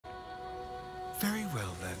Very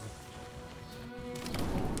well, then.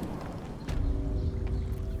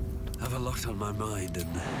 I've a lot on my mind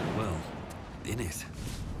and, well, in it.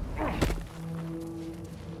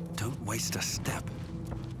 Don't waste a step.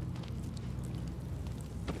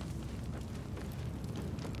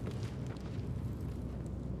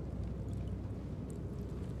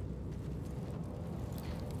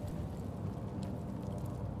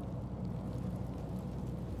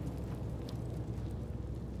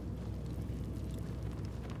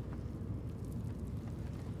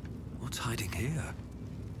 What's hiding here?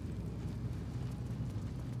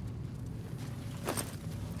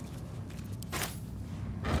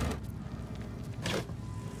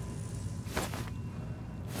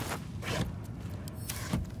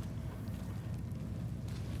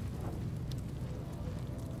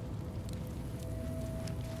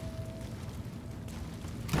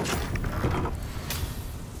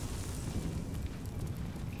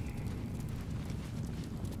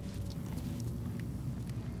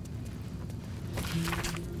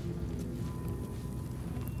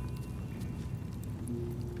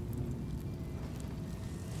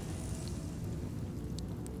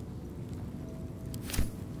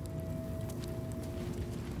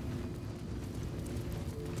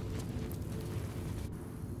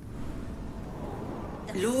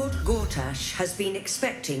 Lord Gortash has been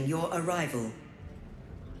expecting your arrival.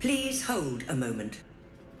 Please hold a moment.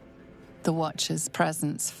 The Watcher's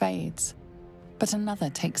presence fades, but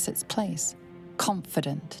another takes its place.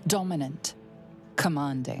 Confident, dominant,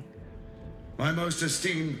 commanding. My most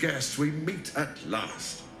esteemed guest, we meet at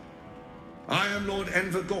last. I am Lord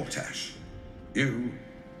Enver Gortash. You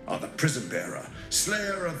are the prison bearer,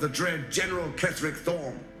 slayer of the dread General Ketheric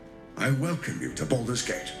Thorm. I welcome you to Baldurs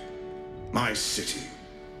Gate, my city.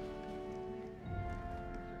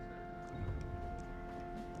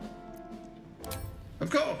 Of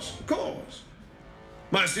course.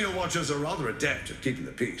 My Steel Watchers are rather adept at keeping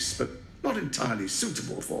the peace, but not entirely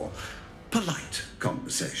suitable for polite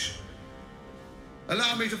conversation.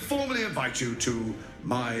 Allow me to formally invite you to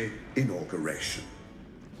my inauguration.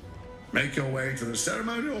 Make your way to the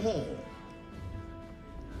ceremonial hall.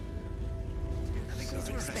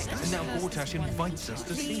 And now Gortash invites us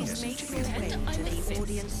to see him.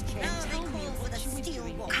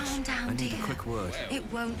 Calm down, I need dear. a quick word. It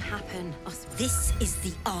won't happen. This is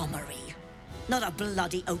the armory, not a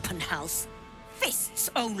bloody open house. Fists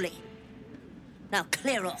only. Now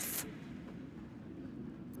clear off.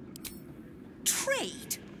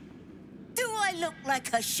 Trade? Do I look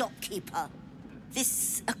like a shopkeeper?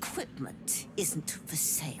 This equipment isn't for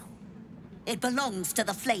sale. It belongs to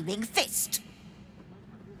the Flaming Fist.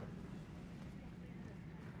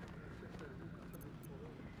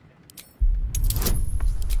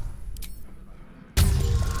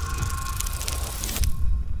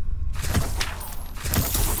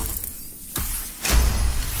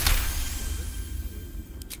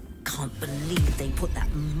 Can't believe they put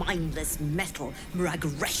that mindless metal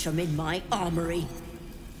Ragresham in my armory.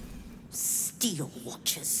 Steel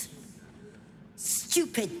Watchers.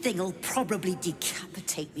 Stupid thing'll probably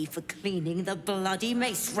decapitate me for cleaning the bloody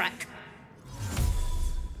mace rack.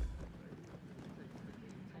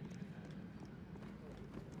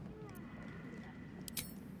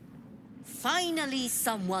 Finally,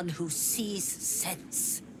 someone who sees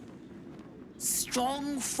sense.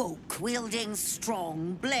 Strong folk wielding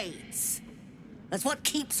strong blades. That's what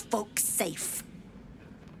keeps folk safe.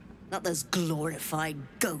 Not those glorified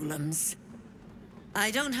golems.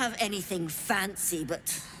 I don't have anything fancy,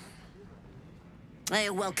 but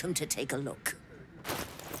you're welcome to take a look.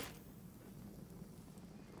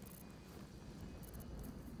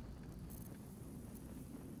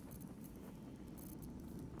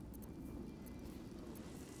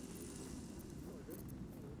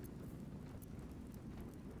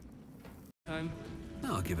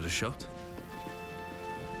 I'll give it a shot.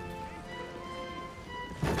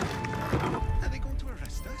 Are they going to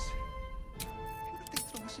arrest us? What if they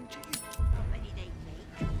throw us in jail?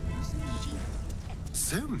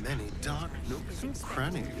 So many dark nooks and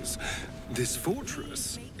crannies. This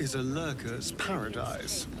fortress is a lurker's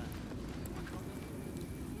paradise.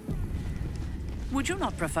 Would you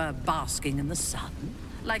not prefer basking in the sun,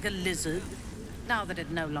 like a lizard, now that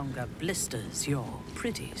it no longer blisters your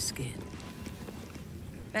pretty skin?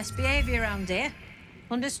 Best behavior around here.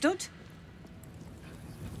 Understood?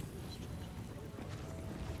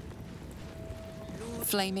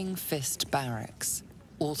 Flaming Fist Barracks.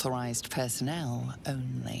 Authorized personnel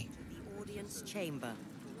only. The audience chamber.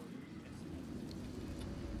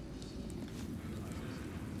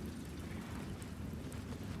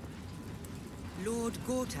 Lord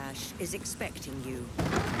Gortash is expecting you.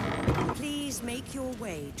 Please make your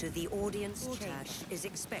way to the audience chamber. Is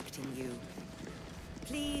expecting you.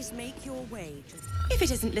 Please make your way to... If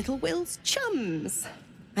it isn't little Will's chums.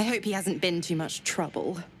 I hope he hasn't been too much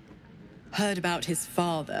trouble. Heard about his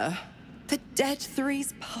father. The Dead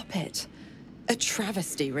Three's puppet. A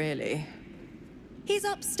travesty, really. He's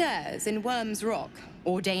upstairs in Worm's Rock,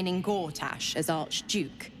 ordaining Gortash as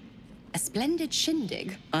Archduke. A splendid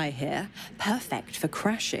shindig, I hear. Perfect for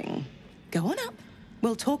crashing. Go on up.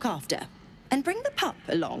 We'll talk after. And bring the pup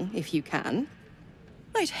along, if you can.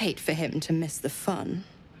 I'd hate for him to miss the fun.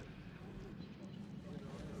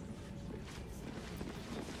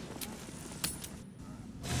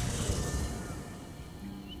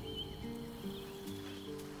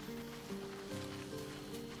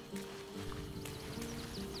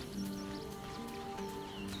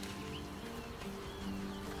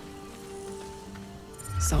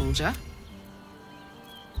 Soldier?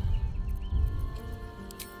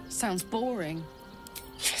 Sounds boring.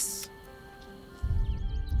 Yes.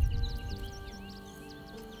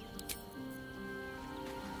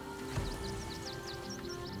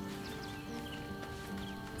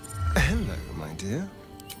 Hello, my dear.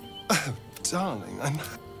 Oh, darling,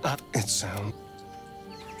 it sounds...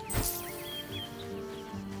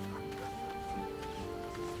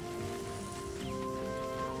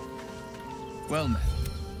 Well met.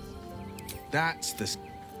 That's the...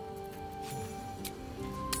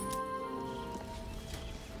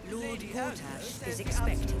 Lord Gortash is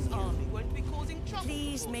expecting you.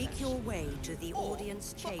 Please make your way to the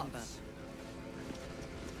audience chamber.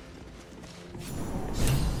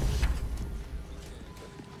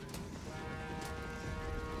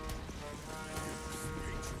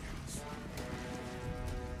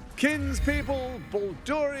 Kinspeople,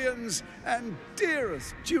 Baldurians, and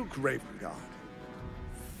dearest Duke Ravengard,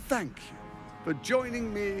 thank you for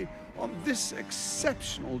joining me on this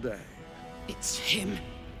exceptional day. It's him.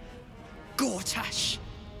 Gortash.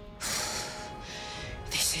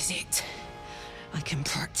 This is it. I can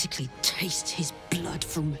practically taste his blood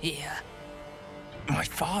from here. My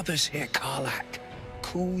father's here, Karlak.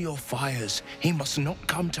 Cool your fires. He must not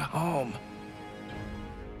come to harm.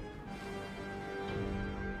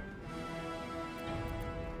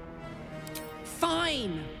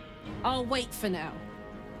 Fine. I'll wait for now.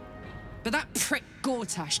 But that prick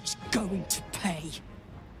Gortash is going to pay.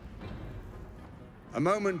 A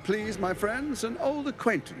moment, please, my friends. An old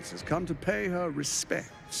acquaintance has come to pay her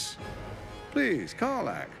respects. Please,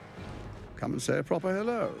 Karlak, come and say a proper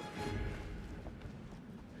hello.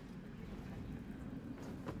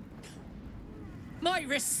 My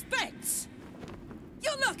respects?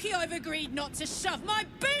 You're lucky I've agreed not to shove my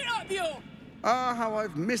boot up your... Ah, how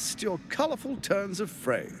I've missed your colourful turns of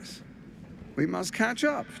phrase. We must catch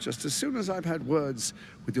up just as soon as I've had words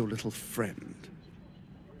with your little friend.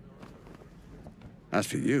 As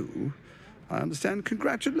for you, I understand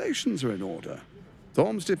congratulations are in order.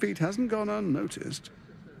 Thorm's defeat hasn't gone unnoticed.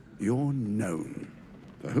 You're known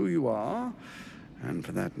for who you are and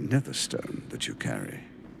for that netherstone that you carry.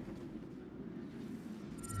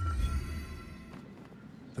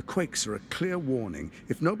 The quakes are a clear warning.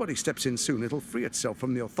 If nobody steps in soon, it'll free itself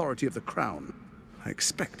from the authority of the Crown. I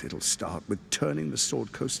expect it'll start with turning the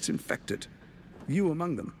Sword Coasts infected. You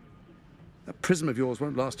among them. That prism of yours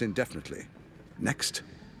won't last indefinitely. Next,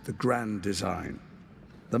 the grand design.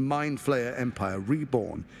 The Mind Flayer Empire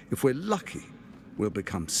reborn. If we're lucky, we'll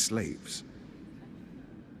become slaves.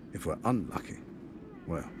 If we're unlucky,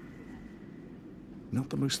 well, not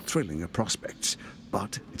the most thrilling of prospects,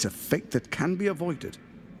 but it's a fate that can be avoided.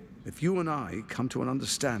 If you and I come to an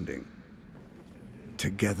understanding,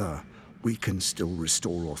 together we can still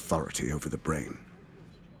restore authority over the brain.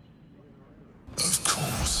 Of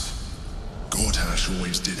course. Gortash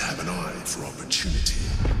always did have an eye for opportunity.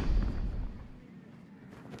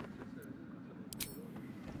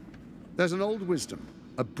 There's an old wisdom.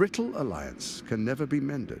 A brittle alliance can never be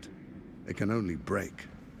mended. It can only break.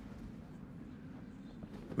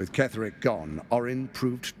 With Ketheric gone, Orin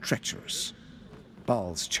proved treacherous.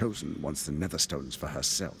 Baal's chosen wants the Netherstones for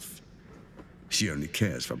herself. She only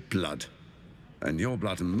cares for blood. And your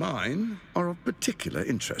blood and mine are of particular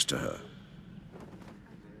interest to her.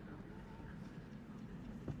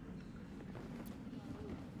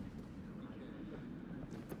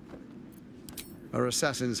 Her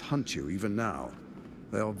assassins hunt you even now.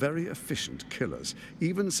 They are very efficient killers.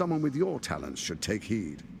 Even someone with your talents should take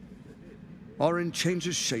heed. Orin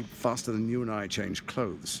changes shape faster than you and I change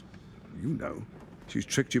clothes. You know, she's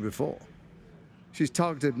tricked you before. She's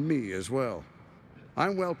targeted me as well.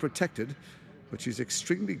 I'm well protected, but she's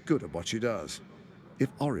extremely good at what she does. If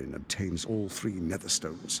Orin obtains all 3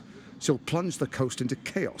 Netherstones, She'll plunge the coast into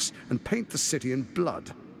chaos and paint the city in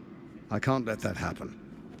blood. I can't let that happen.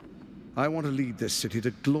 I want to lead this city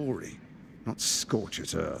to glory, not scorch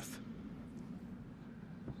its earth.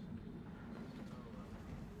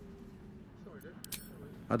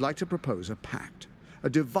 I'd like to propose a pact, a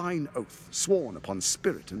divine oath sworn upon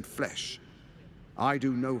spirit and flesh. I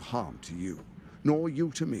do no harm to you, nor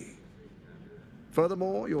you to me.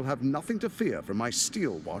 Furthermore, you'll have nothing to fear from my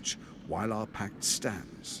steel watch while our pact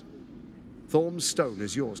stands. Thorm's stone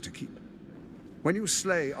is yours to keep. When you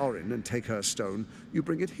slay Orin and take her stone, you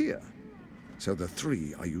bring it here, so the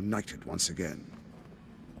three are united once again.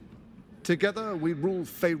 Together, we rule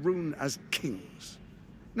Faerun as kings.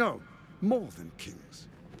 No, more than kings.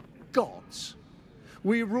 Gods.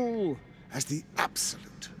 We rule as the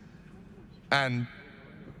absolute. And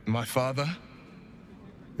my father?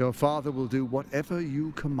 Your father will do whatever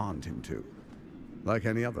you command him to, like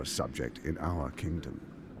any other subject in our kingdom.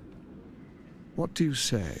 What do you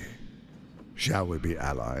say? Shall we be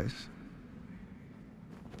allies?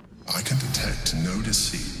 I can detect no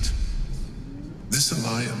deceit. This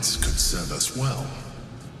alliance could serve us well.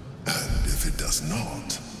 And if it does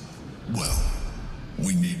not, well,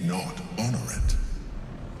 we need not honor it.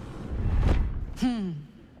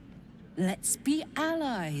 Let's be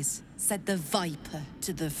allies, said the viper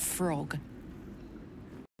to the frog.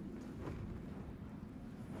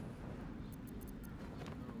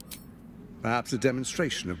 Perhaps a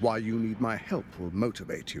demonstration of why you need my help will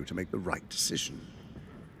motivate you to make the right decision.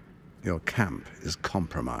 Your camp is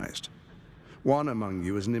compromised. One among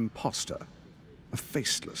you is an imposter, a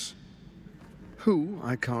faceless. Who,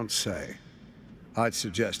 I can't say. I'd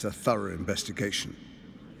suggest a thorough investigation.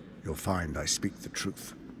 You'll find I speak the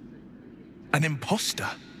truth. An imposter?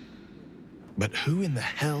 But who in the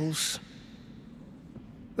hells?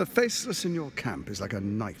 The faceless in your camp is like a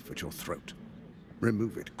knife at your throat.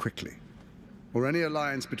 Remove it quickly, or any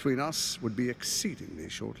alliance between us would be exceedingly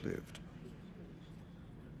short-lived.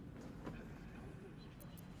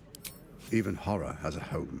 Even horror has a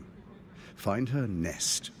home. Find her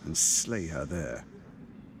nest and slay her there.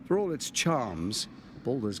 For all its charms,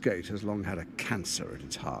 Baldur's Gate has long had a cancer at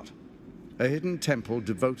its heart. A hidden temple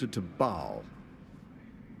devoted to Baal.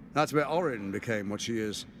 That's where Orin became what she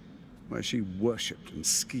is, where she worshipped and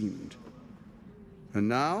schemed. And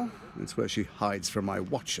now, it's where she hides from my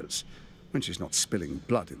watchers, when she's not spilling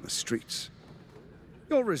blood in the streets.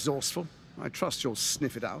 You're resourceful. I trust you'll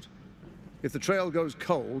sniff it out. If the trail goes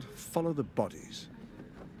cold, follow the bodies.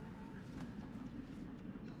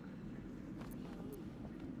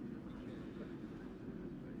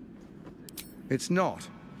 It's not,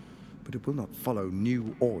 but it will not follow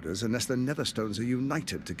new orders unless the Netherstones are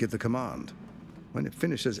united to give the command. When it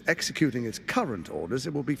finishes executing its current orders,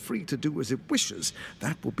 it will be free to do as it wishes.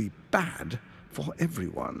 That will be bad for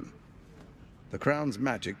everyone. The Crown's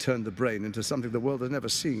magic turned the brain into something the world has never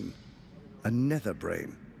seen. A nether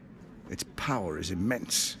brain. Its power is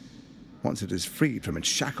immense. Once it is freed from its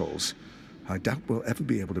shackles, I doubt we'll ever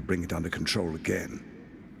be able to bring it under control again.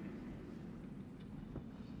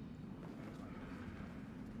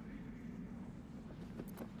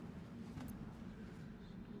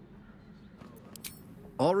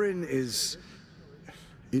 Orin is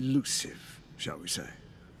elusive, shall we say.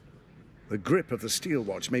 The grip of the steel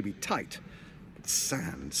watch may be tight, but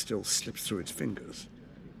sand still slips through its fingers.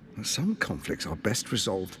 Some conflicts are best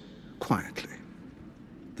resolved quietly.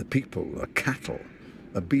 The people are cattle,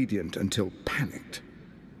 obedient until panicked.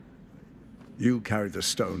 You carry the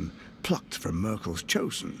stone plucked from Merkel's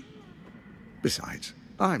chosen. Besides,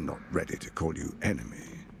 I'm not ready to call you enemy.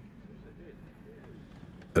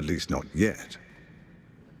 At least not yet.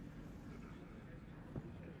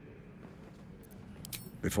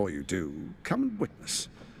 Before you do, come and witness,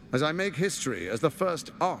 as I make history as the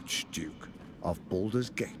first Archduke of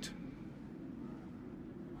Baldur's Gate.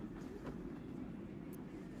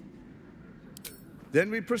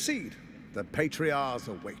 Then we proceed. The Patriarchs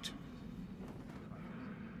await.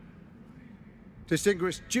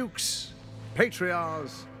 Distinguished Dukes,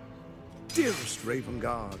 Patriarchs, dearest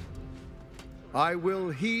Ravengard, I will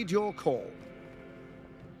heed your call.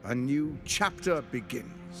 A new chapter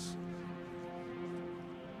begins.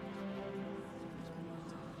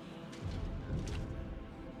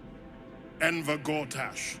 Enver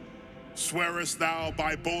Gortash, swearest thou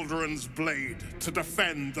by Balduran's blade to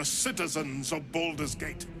defend the citizens of Baldur's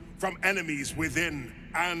Gate from enemies within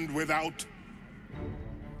and without?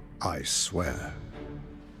 I swear.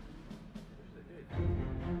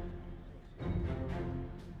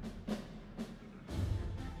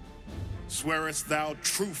 Swearest thou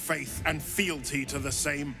true faith and fealty to the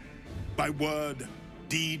same, by word,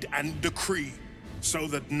 deed, and decree, so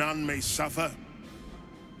that none may suffer?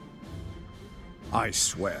 I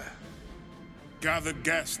swear. Gathered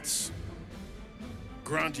guests,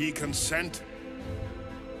 grant ye consent?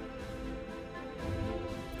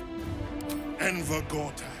 Enver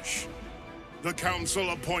Gortash, the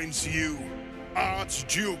Council appoints you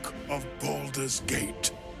Archduke of Baldur's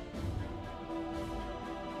Gate.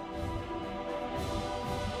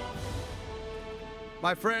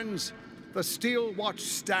 My friends, the Steel Watch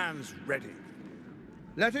stands ready.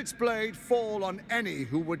 Let its blade fall on any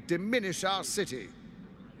who would diminish our city.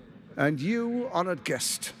 And you, honored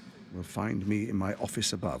guest, will find me in my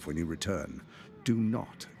office above when you return. Do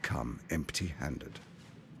not come empty-handed.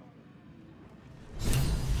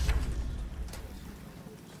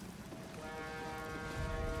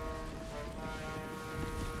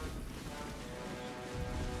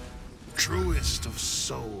 Truest of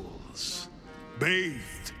souls,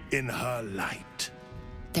 bathed in her light.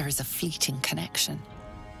 There is a fleeting connection.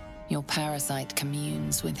 Your parasite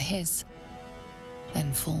communes with his,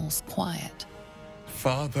 then falls quiet.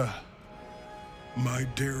 Father, my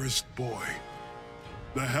dearest boy,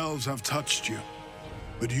 the hells have touched you,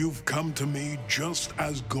 but you've come to me just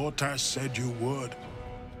as Gortash said you would.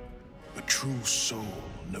 A true soul,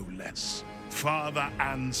 no less. Father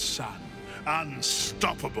and son,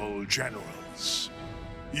 unstoppable generals.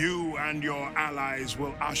 You and your allies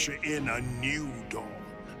will usher in a new dawn.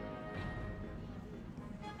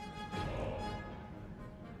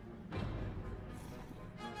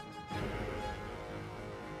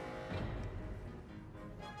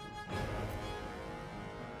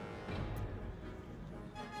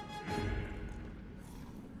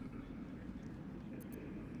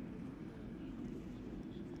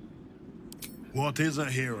 What is a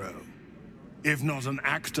hero, if not an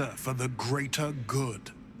actor for the greater good?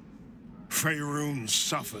 Faerun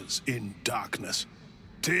suffers in darkness.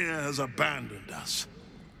 Tyr has abandoned us.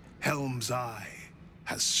 Helm's Eye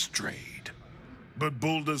has strayed. But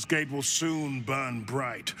Baldur's Gate will soon burn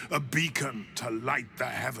bright, a beacon to light the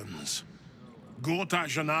heavens.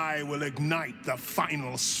 Gortash and I will ignite the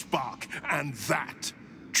final spark, and that,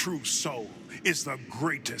 true soul, is the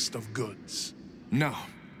greatest of goods. No.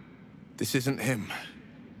 This isn't him.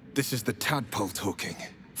 This is the tadpole talking.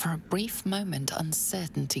 For a brief moment,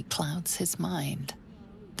 uncertainty clouds his mind,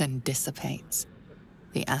 then dissipates.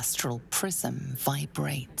 The astral prism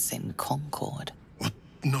vibrates in concord. What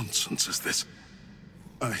nonsense is this?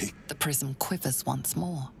 The prism quivers once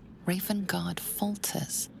more. Ravengard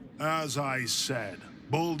falters. As I said,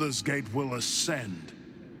 Baldur's Gate will ascend.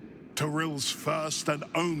 Tyrill's first and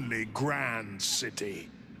only grand city.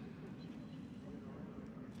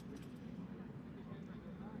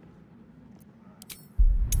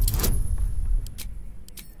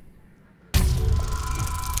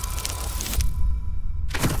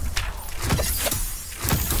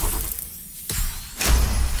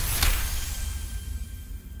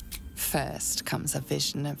 First comes a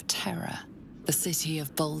vision of terror. The city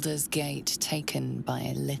of Baldur's Gate taken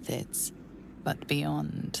by Lithids. But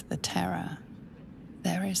beyond the terror,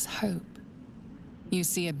 there is hope. You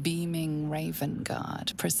see a beaming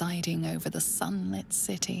Ravengard presiding over the sunlit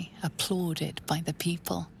city, applauded by the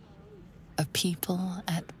people. A people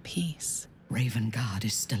at peace. Ravengard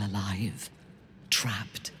is still alive,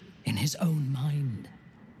 trapped in his own mind.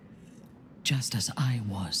 Just as I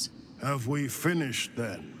was. Have we finished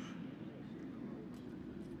then?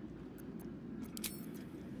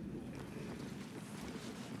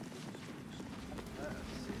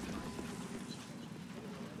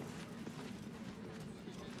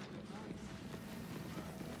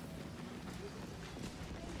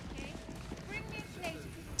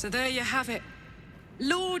 So there you have it.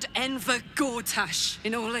 Lord Enver Gortash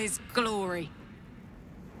in all his glory.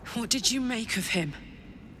 What did you make of him?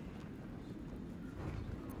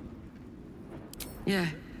 Yeah.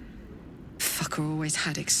 Fucker always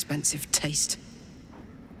had expensive taste.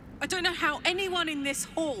 I don't know how anyone in this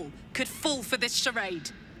hall could fall for this charade.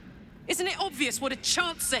 Isn't it obvious what a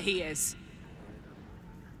chancer he is?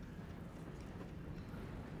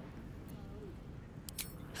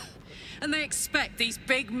 And they expect these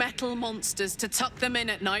big metal monsters to tuck them in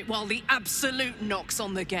at night while the Absolute knocks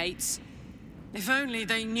on the gates. If only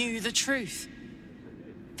they knew the truth.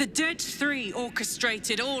 The Dead Three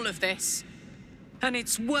orchestrated all of this. And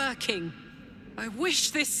it's working. I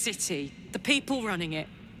wish this city, the people running it,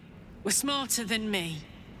 were smarter than me.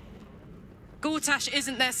 Gortash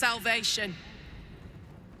isn't their salvation.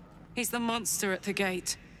 He's the monster at the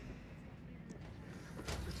gate.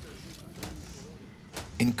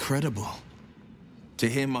 Incredible. To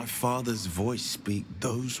hear my father's voice speak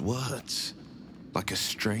those words, like a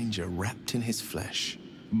stranger wrapped in his flesh.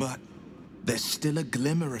 But There's still a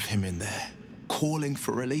glimmer of him in there, calling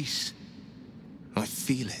for release. I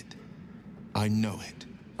feel it. I know it.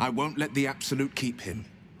 I won't let the Absolute keep him.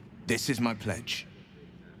 This is my pledge.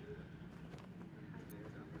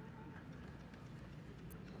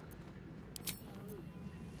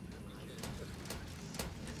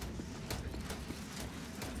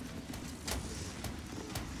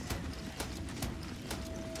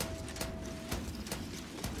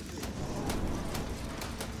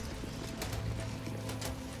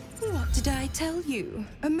 What did I tell you?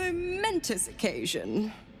 A momentous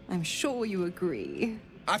occasion. I'm sure you agree.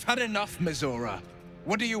 I've had enough, Mizora.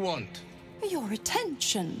 What do you want? Your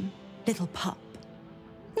attention, little pup.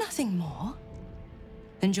 Nothing more.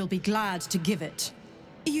 And you'll be glad to give it.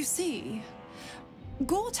 You see,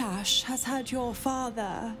 Gortash has had your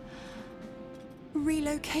father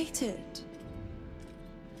relocated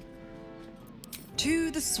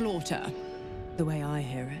to the slaughter, the way I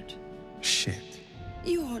hear it. Shit.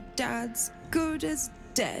 Your dad's good as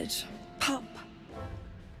dead, pup.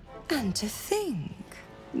 And to think,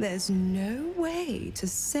 there's no way to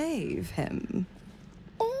save him.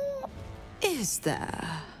 Or is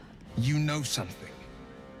there? You know something.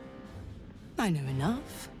 I know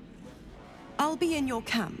enough. I'll be in your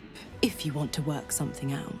camp if you want to work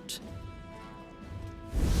something out.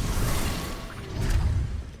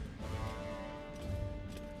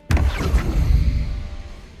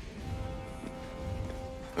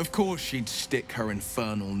 Of course she'd stick her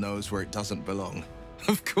infernal nose where it doesn't belong.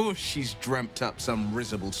 Of course she's dreamt up some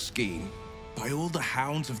risible scheme. By all the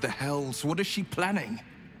hounds of the hells, what is she planning?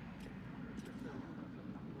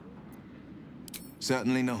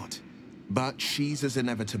 Certainly not. But she's as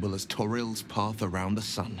inevitable as Toril's path around the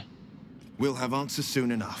sun. We'll have answers soon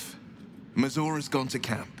enough. Mizora's gone to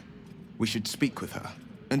camp. We should speak with her.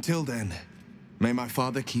 Until then, may my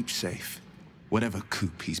father keep safe, whatever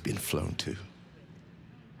coop he's been flown to.